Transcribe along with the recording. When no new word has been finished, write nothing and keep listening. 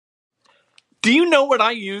Do you know what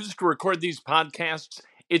I use to record these podcasts?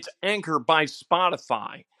 It's Anchor by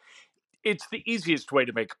Spotify. It's the easiest way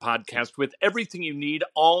to make a podcast with everything you need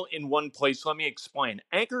all in one place. Let me explain.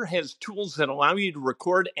 Anchor has tools that allow you to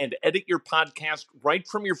record and edit your podcast right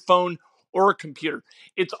from your phone or a computer.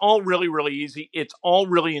 It's all really, really easy. It's all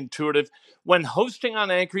really intuitive. When hosting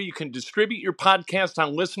on Anchor, you can distribute your podcast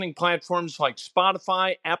on listening platforms like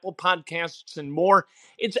Spotify, Apple Podcasts, and more.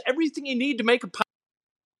 It's everything you need to make a podcast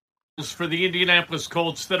for the Indianapolis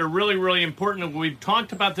Colts that are really, really important. We've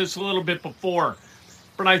talked about this a little bit before,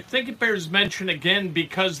 but I think it bears mention again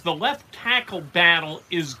because the left tackle battle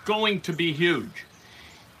is going to be huge.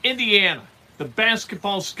 Indiana, the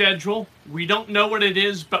basketball schedule, we don't know what it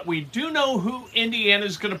is, but we do know who Indiana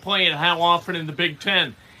is going to play and how often in the Big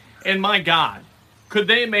Ten. And my God, could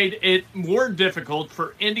they have made it more difficult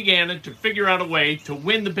for Indiana to figure out a way to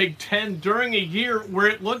win the Big Ten during a year where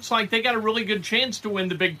it looks like they got a really good chance to win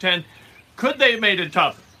the Big Ten? Could they have made it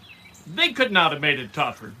tougher? They could not have made it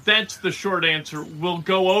tougher. That's the short answer. We'll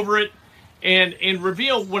go over it and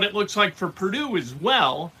reveal what it looks like for Purdue as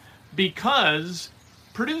well, because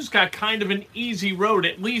Purdue's got kind of an easy road,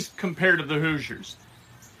 at least compared to the Hoosiers.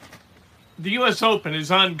 The U.S. Open is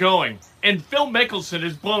ongoing, and Phil Mickelson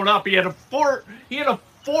is blown up. He had a four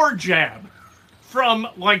jab from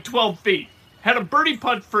like 12 feet. Had a birdie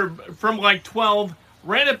putt from like 12,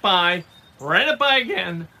 ran it by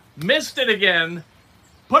again, missed it again,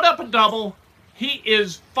 put up a double. He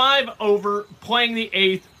is 5 over, playing the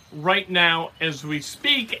 8th right now as we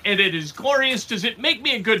speak, and it is glorious. Does it make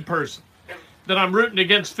me a good person that I'm rooting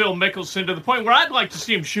against Phil Mickelson to the point where I'd like to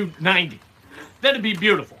see him shoot 90? That'd be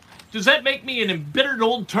beautiful. Does that make me an embittered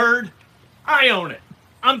old turd? I own it.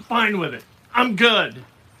 I'm fine with it. I'm good.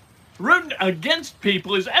 Rooting against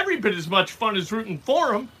people is every bit as much fun as rooting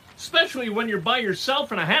for them, especially when you're by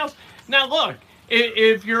yourself in a house. Now look,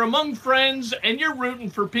 if you're among friends and you're rooting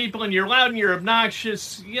for people and you're loud and you're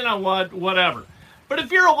obnoxious, you know what, whatever. But if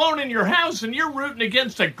you're alone in your house and you're rooting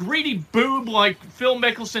against a greedy boob like Phil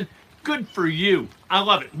Mickelson, good for you. I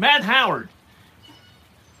love it. Matt Howard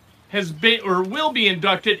has been or will be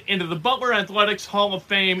inducted into the Butler Athletics Hall of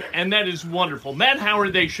Fame, and that is wonderful. Matt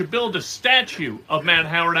Howard, they should build a statue of Matt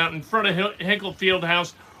Howard out in front of Hinkle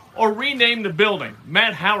Fieldhouse, or rename the building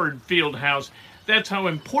Matt Howard Fieldhouse. That's how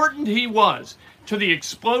important he was to the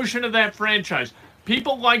explosion of that franchise.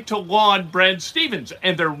 People like to laud Brad Stevens,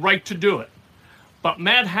 and they're right to do it. But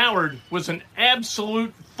Matt Howard was an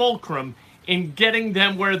absolute fulcrum in getting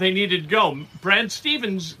them where they needed to go. Brad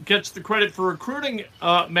Stevens gets the credit for recruiting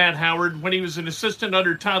Matt Howard when he was an assistant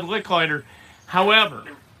under Todd Licklider. However,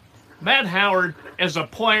 Matt Howard, as a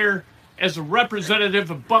player, as a representative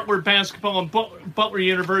of Butler basketball and Butler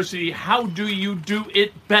University, how do you do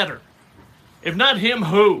it better? If not him,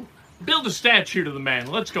 who? Build a statue to the man.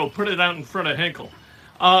 Let's go. Put it out in front of Hinkle.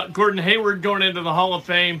 Gordon Hayward going into the Hall of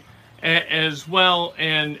Fame as well,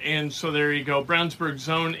 and so there you go. Brownsburg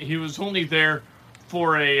Zone. He was only there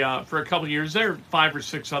for a couple of years. There are 5 or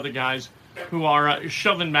 6 other guys who are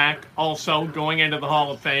Shovin Mack also going into the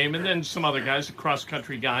Hall of Fame, and then some other guys, cross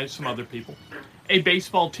country guys, some other people. A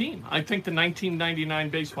baseball team. I think the 1999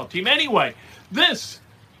 baseball team. Anyway, this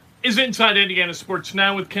is Inside Indiana Sports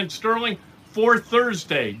Now with Kent Sterling for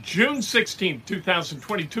Thursday, June 16th,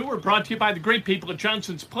 2022. We're brought to you by the great people at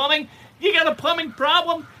Johnson's Plumbing. You got a plumbing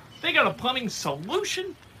problem? They got a plumbing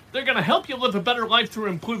solution. They're going to help you live a better life through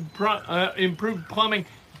improved plumbing.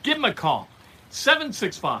 Give them a call.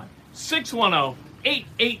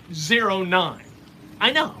 765-610-8809.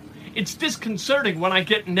 I know, it's disconcerting when I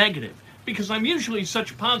get negative because I'm usually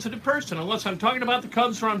such a positive person unless I'm talking about the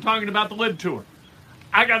Cubs or I'm talking about the Live Tour.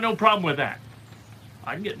 I got no problem with that.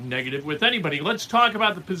 I can get negative with anybody. Let's talk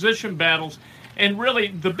about the position battles. And really,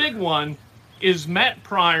 the big one is Matt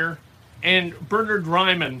Pryor and Bernhard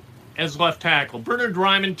Raimann as left tackle. Bernhard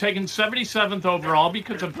Raimann taken 77th overall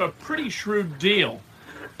because of a pretty shrewd deal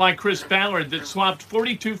by Chris Ballard that swapped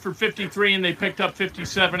 42 for 53, and they picked up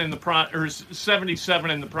 77 in the 77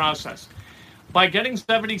 in the process. By getting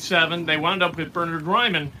 77, they wound up with Bernhard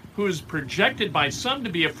Raimann, who is projected by some to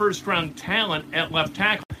be a first-round talent at left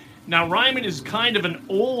tackle. Now, Raimann is kind of an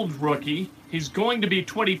old rookie. He's going to be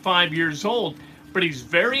 25 years old, but he's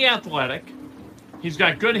very athletic. He's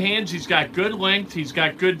got good hands, he's got good length, he's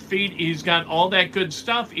got good feet, he's got all that good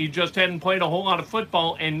stuff. He just hadn't played a whole lot of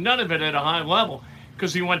football, and none of it at a high level,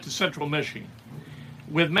 because he went to Central Michigan.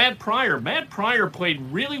 With Matt Pryor played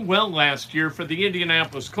really well last year for the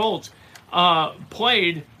Indianapolis Colts,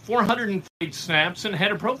 played 408 snaps, and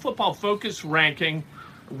had a Pro Football Focus rating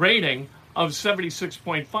of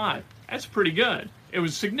 76.5. That's pretty good. It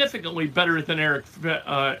was significantly better than Eric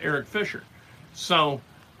Fisher. So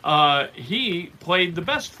He played the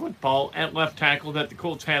best football at left tackle that the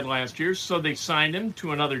Colts had last year, so they signed him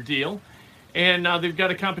to another deal. And now they've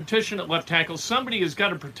got a competition at left tackle. Somebody has got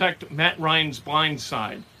to protect Matt Ryan's blind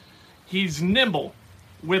side. He's nimble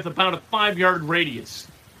with about a 5-yard radius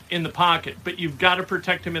in the pocket, but you've got to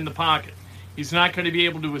protect him in the pocket. He's not going to be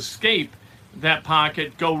able to escape that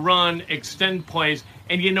pocket, go run, extend plays,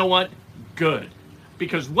 and you know what? Good.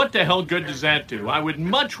 Because what the hell good does that do? I would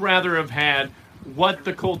much rather have had what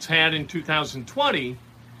the Colts had in 2020,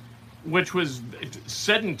 which was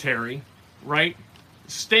sedentary, right?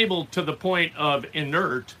 Stable to the point of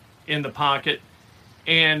inert in the pocket,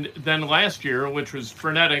 and then last year, which was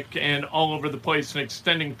frenetic and all over the place and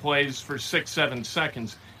extending plays for 6-7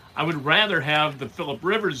 seconds. I would rather have the Phillip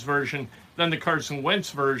Rivers version than the Carson Wentz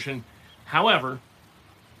version. However,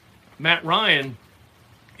 Matt Ryan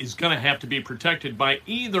is going to have to be protected by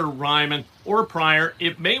either Ryman or Pryor.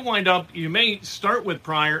 It may wind up, you may start with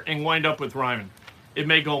Pryor and wind up with Ryman. It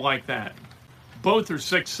may go like that. Both are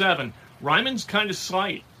 6'7". Ryman's kind of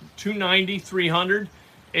slight, 290, 300,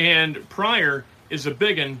 and Pryor is a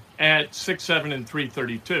biggin at 6'7" and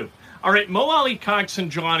 332. All right, Mo Ali Cox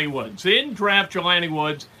and Jelani Woods. They didn't draft Jelani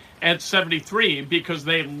Woods at 73 because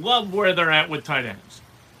they love where they're at with tight ends.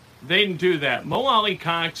 They didn't do that. Mo Ali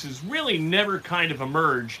Cox has really never kind of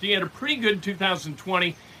emerged. He had a pretty good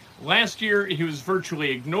 2020. Last year, he was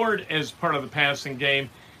virtually ignored as part of the passing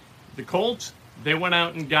game. The Colts, they went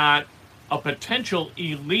out and got a potential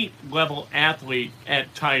elite-level athlete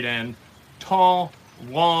at tight end. Tall,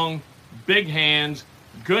 long, big hands,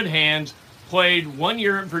 good hands. Played 1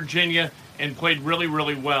 year at Virginia and played really,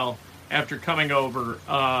 really well after coming over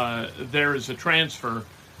there as a transfer.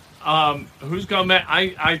 Who's going to...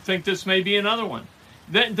 I think this may be another one.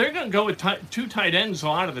 They're going to go with two tight ends a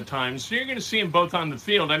lot of the times, so you're going to see them both on the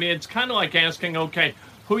field. I mean, it's kind of like asking, okay,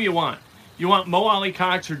 who you want? You want Mo Ali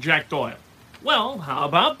Cox or Jack Doyle? Well, how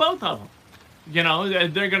about both of them? You know,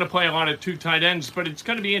 they're going to play a lot of two tight ends, but it's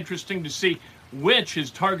going to be interesting to see which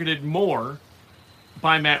is targeted more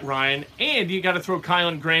by Matt Ryan, and you got to throw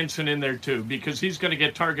Kylen Granson in there too, because he's going to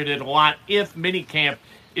get targeted a lot if minicamp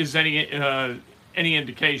is any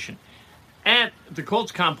indication. At the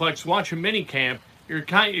Colts complex, watching minicamp, you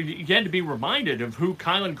had to be reminded of who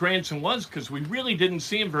Kylen Granson was, because we really didn't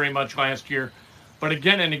see him very much last year. But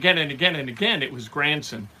again and again and again and again, it was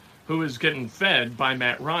Granson who was getting fed by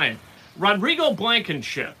Matt Ryan. Rodrigo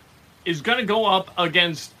Blankenship is going to go up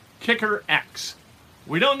against kicker X.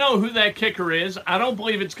 We don't know who that kicker is. I don't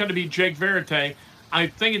believe it's going to be Jake Verite. I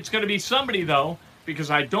think it's going to be somebody, though,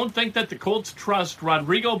 because I don't think that the Colts trust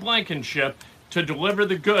Rodrigo Blankenship to deliver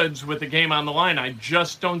the goods with the game on the line. I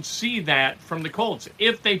just don't see that from the Colts.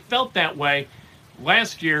 If they felt that way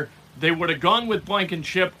last year, they would have gone with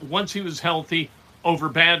Blankenship once he was healthy over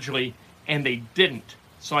Badgley, and they didn't.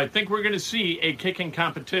 So I think we're going to see a kicking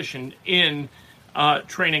competition in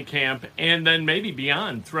training camp and then maybe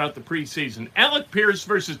beyond throughout the preseason. Alec Pierce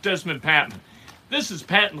versus Desmond Patman. This is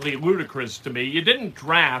patently ludicrous to me. You didn't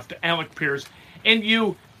draft Alec Pierce, and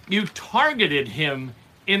you targeted him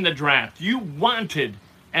in the draft. You wanted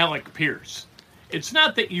Alec Pierce. It's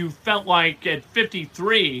not that you felt like at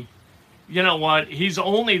 53, you know what, he's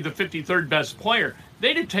only the 53rd best player.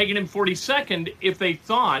 They'd have taken him 42nd if they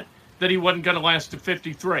thought that he wasn't going to last to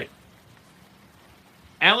 53.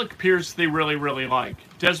 Alec Pierce, they really, really like.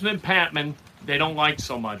 Desmond Patman, they don't like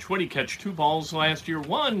so much. What did he catch? 2 balls last year?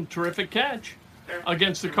 1 terrific catch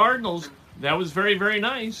against the Cardinals. That was very, very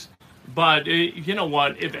nice. But you know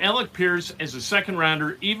what? If Alec Pierce, as a second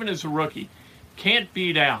rounder, even as a rookie, can't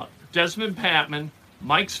beat out Desmond Patman,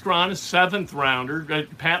 Mike Strawn, a 7th rounder,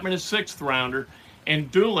 Patman, a 6th rounder,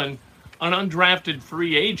 and Doolin, an undrafted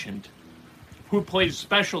free agent who plays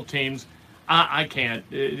special teams, I can't.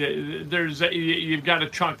 You've got to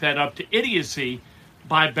chalk that up to idiocy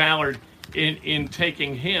by Ballard in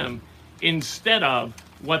taking him instead of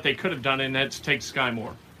what they could have done, and that's take Sky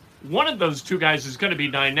Moore. One of those two guys is going to be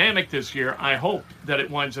dynamic this year. I hope that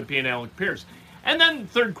it winds up being Alec Pierce. And then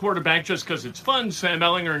third quarterback, just because it's fun, Sam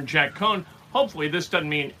Ehlinger and Jack Cohn. Hopefully this doesn't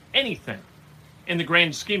mean anything in the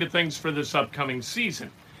grand scheme of things for this upcoming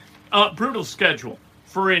season. Brutal schedule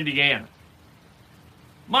for Indiana.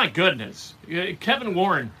 My goodness. Kevin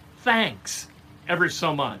Warren, thanks ever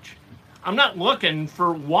so much. I'm not looking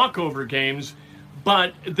for walkover games,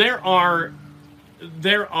 but there are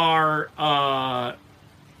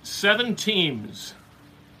 7 teams.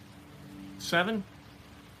 7?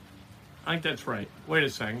 I think that's right. Wait a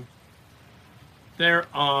second. There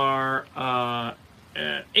are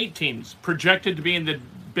 8 teams projected to be in the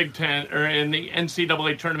Big Ten or in the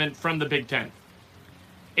NCAA tournament from the Big Ten.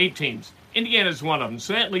 8 teams. Indiana's one of them,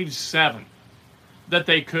 so that leaves 7.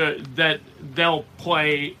 that they'll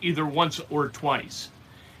play either once or twice.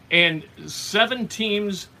 And 7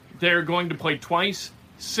 teams, they're going to play twice.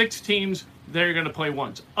 6 teams, they're going to play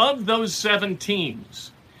once. Of those 7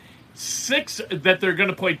 teams, 6 that they're going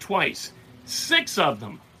to play twice, 6 of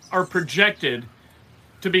them are projected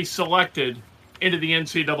to be selected into the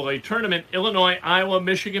NCAA tournament. Illinois, Iowa,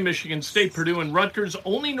 Michigan, Michigan State, Purdue, and Rutgers.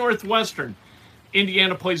 Only Northwestern,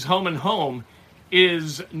 Indiana plays home and home,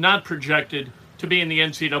 is not projected to be in the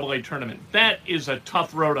NCAA tournament. That is a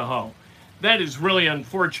tough row to hoe. That is really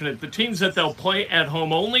unfortunate. The teams that they'll play at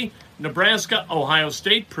home only, Nebraska, Ohio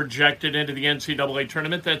State, projected into the NCAA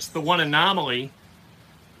tournament. That's the one anomaly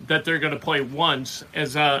that they're going to play once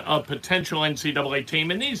as a potential NCAA team.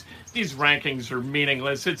 And these rankings are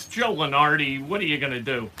meaningless. It's Joe Lunardi. What are you going to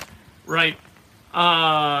do? Right?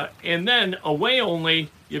 And then away only,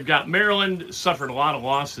 you've got Maryland, suffered a lot of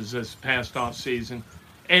losses this past offseason.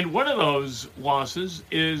 And one of those losses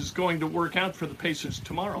is going to work out for the Pacers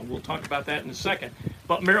tomorrow. We'll talk about that in a second.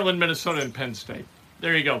 But Maryland, Minnesota, and Penn State.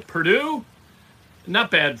 There you go. Purdue, not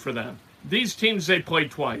bad for them. These teams, they played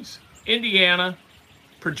twice. Indiana,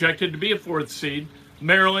 projected to be a 4th seed.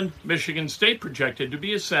 Maryland, Michigan State, projected to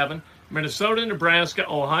be a 7. Minnesota, Nebraska,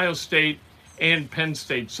 Ohio State, and Penn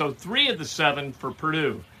State. So 3 of the 7 for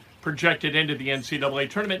Purdue projected into the NCAA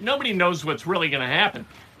tournament. Nobody knows what's really going to happen.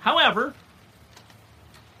 However,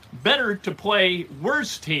 better to play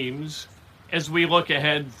worse teams as we look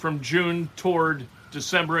ahead from June toward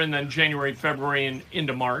December and then January, February, and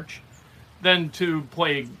into March than to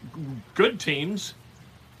play good teams.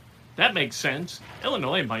 That makes sense.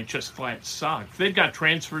 Illinois might just flat suck. They've got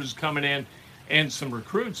transfers coming in and some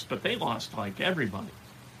recruits, but they lost like everybody.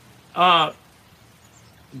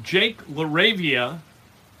 Jake LaRavia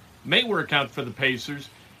may work out for the Pacers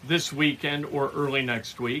this weekend or early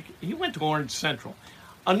next week. He went to Lawrence Central.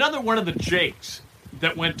 Another one of the Jakes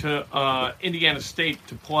that went to Indiana State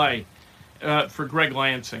to play for Greg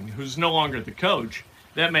Lansing, who's no longer the coach.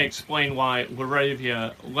 That may explain why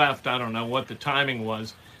LaRavia left. I don't know what the timing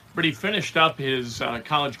was. But he finished up his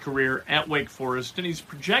college career at Wake Forest, and he's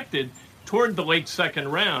projected toward the late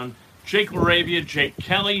 2nd round. Jake LaRavia, Jake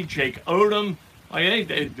Kelly, Jake Odom.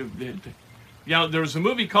 There was a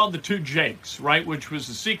movie called The Two Jakes, right, which was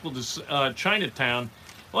the sequel to Chinatown.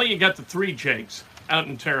 Well, you got the 3 Jakes out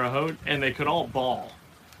in Terre Haute, and they could all ball.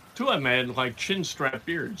 2 of them had like chin-strap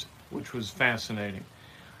beards, which was fascinating.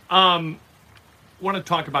 Want to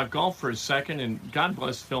talk about golf for a second, and God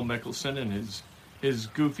bless Phil Mickelson and his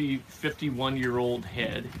goofy 51-year-old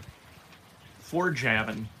head for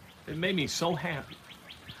jabbing. It made me so happy.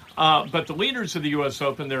 But the leaders of the U.S.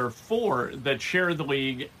 Open, there are 4 that share the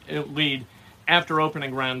lead after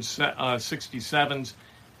opening round 67s.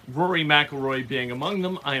 Rory McIlroy being among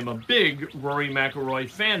them. I am a big Rory McIlroy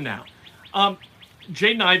fan now.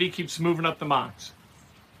 Jaden Ivey keeps moving up the mocks.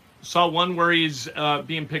 Saw one where he's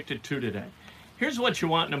being picked at 2 today. Here's what you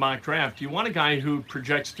want in a mock draft. You want a guy who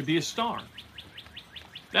projects to be a star.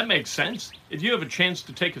 That makes sense. If you have a chance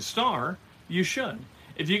to take a star, you should.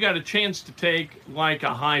 If you got a chance to take like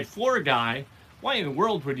a high floor guy, why in the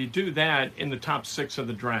world would you do that in the top 6 of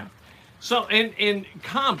the draft? So, and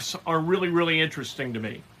comps are really, really interesting to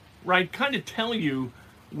me, right? Kind of tell you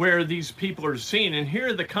where these people are seen. And here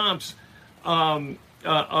are the comps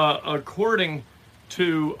according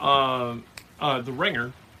to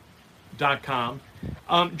TheRinger.com.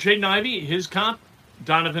 Jaden Ivey, his comp,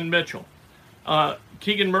 Donovan Mitchell.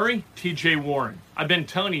 Keegan Murray, T.J. Warren. I've been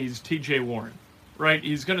telling you he's T.J. Warren, right?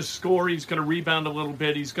 He's going to score. He's going to rebound a little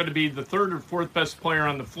bit. He's going to be the 3rd or 4th best player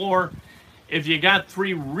on the floor. If you got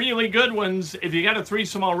 3 really good ones, if you got a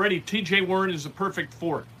threesome already, T.J. Warren is a perfect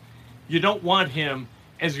 4th. You don't want him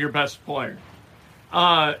as your best player.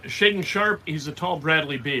 Shaedon Sharpe, he's a tall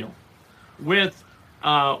Bradley Beal with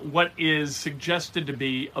what is suggested to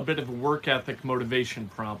be a bit of a work ethic motivation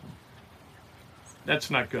problem. That's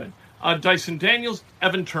not good. Dyson Daniels,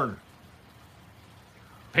 Evan Turner.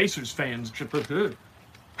 Pacers fans just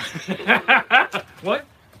what?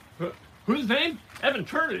 Whose name? Evan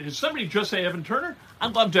Turner. Did somebody just say Evan Turner? I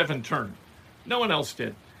loved Evan Turner. No one else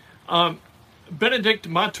did. Benedict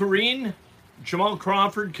Maturin, Jamal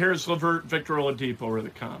Crawford, Karis LeVert, Victor Oladipo are the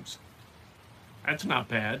comps. That's not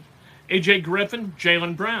bad. AJ Griffin,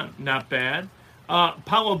 Jaylen Brown, not bad.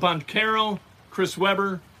 Paolo Banchero, Chris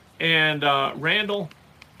Webber, and Randall.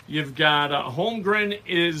 You've got Holmgren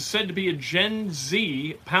is said to be a Gen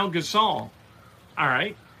Z Pau Gasol. All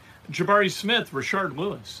right. Jabari Smith, Rashard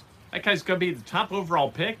Lewis. That guy's going to be the top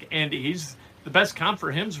overall pick, and he's the best comp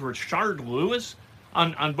for him is Rashard Lewis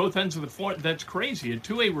on both ends of the floor. That's crazy. A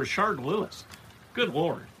 2A Rashard Lewis. Good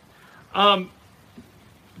Lord.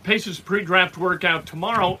 Pacers pre-draft workout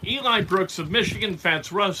tomorrow. Eli Brooks of Michigan,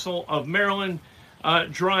 Fats Russell of Maryland,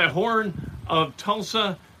 Jeriah Horn of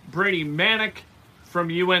Tulsa, Brady Manick from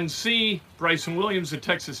UNC, Bryson Williams of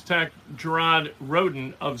Texas Tech, Gerard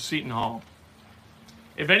Roden of Seton Hall.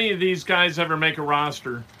 If any of these guys ever make a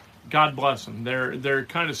roster, God bless them. They're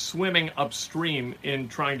kind of swimming upstream in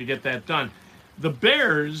trying to get that done. The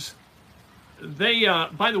Bears, they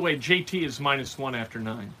by the way, JT is -1 after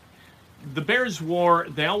 9. The Bears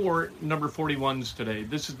they all wore number 41s today.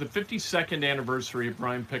 This is the 52nd anniversary of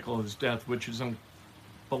Brian Piccolo's death, which is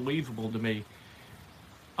unbelievable to me.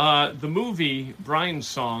 The movie, Brian's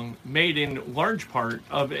Song, made in large part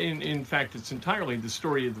of, in fact, it's entirely the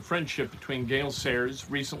story of the friendship between Gale Sayers,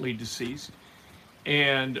 recently deceased,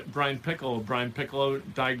 and Brian Piccolo. Brian Piccolo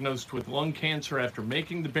diagnosed with lung cancer after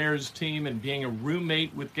making the Bears team and being a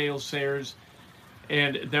roommate with Gale Sayers.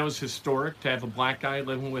 And that was historic, to have a black guy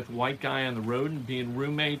living with a white guy on the road and being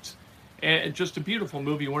roommates. And just a beautiful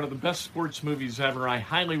movie, one of the best sports movies ever. I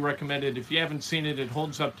highly recommend it. If you haven't seen it, it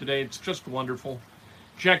holds up today. It's just wonderful.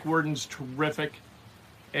 Jack Warden's terrific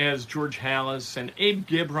as George Halas, and Abe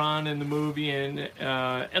Gibron in the movie, and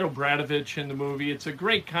Ed O'Bradovich in the movie. It's a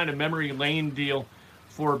great kind of memory lane deal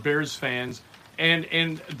for Bears fans.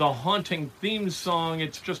 And the haunting theme song,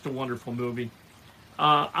 it's just a wonderful movie.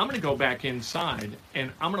 I'm going to go back inside,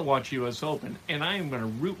 and I'm going to watch U.S. Open, and I am going to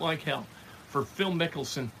root like hell for Phil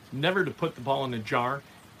Mickelson never to put the ball in a jar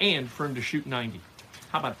and for him to shoot 90.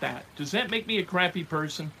 How about that? Does that make me a crappy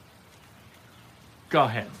person? Go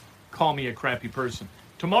ahead. Call me a crappy person.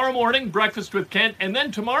 Tomorrow morning, Breakfast with Kent, and then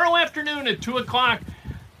tomorrow afternoon at 2 o'clock,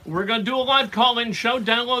 we're going to do a live call-in show.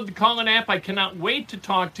 Download the call-in app. I cannot wait to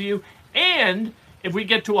talk to you. And if we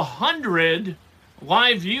get to 100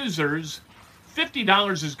 live users,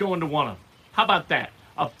 $50 is going to one of them. How about that?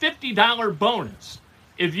 A $50 bonus.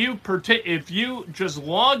 If you just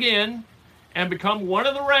log in and become one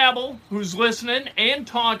of the rabble who's listening and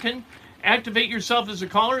talking, activate yourself as a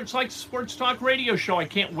caller. It's like a sports talk radio show. I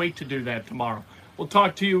can't wait to do that tomorrow. We'll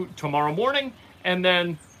talk to you tomorrow morning and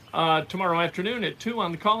then tomorrow afternoon at 2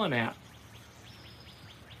 on the call-in app.